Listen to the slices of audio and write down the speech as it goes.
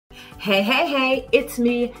Hey, it's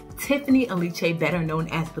me, Tiffany Aliche, better known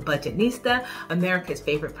as the Budgetnista, America's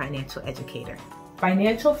favorite financial educator.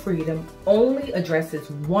 Financial freedom only addresses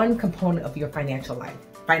one component of your financial life.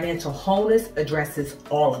 Financial wholeness addresses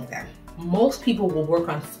all of them. Most people will work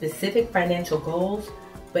on specific financial goals,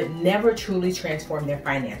 but never truly transform their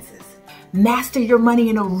finances. Master your money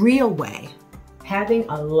in a real way. Having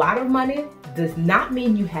a lot of money does not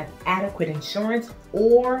mean you have adequate insurance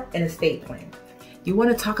or an estate plan. You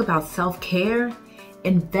want to talk about self-care?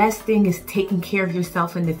 Investing is taking care of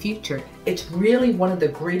yourself in the future. It's really one of the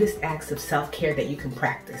greatest acts of self-care that you can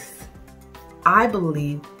practice. I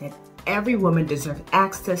believe that every woman deserves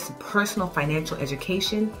access to personal financial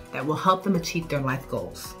education that will help them achieve their life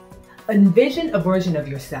goals. Envision a version of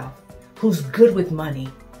yourself who's good with money.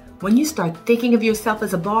 When you start thinking of yourself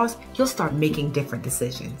as a boss, you'll start making different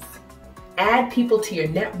decisions. Add people to your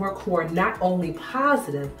network who are not only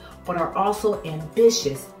positive, but are also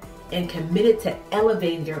ambitious and committed to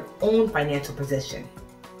elevating their own financial position.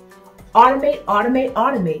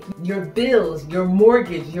 Automate your bills, your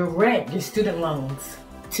mortgage, your rent, your student loans.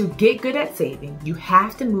 To get good at saving, you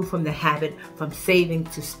have to move from the habit from saving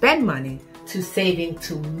to spend money to saving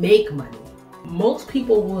to make money. Most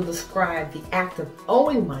people will describe the act of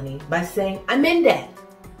owing money by saying, I'm in debt.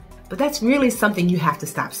 But that's really something you have to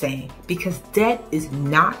stop saying, because debt is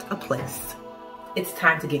not a place. It's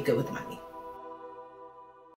time to get good with money.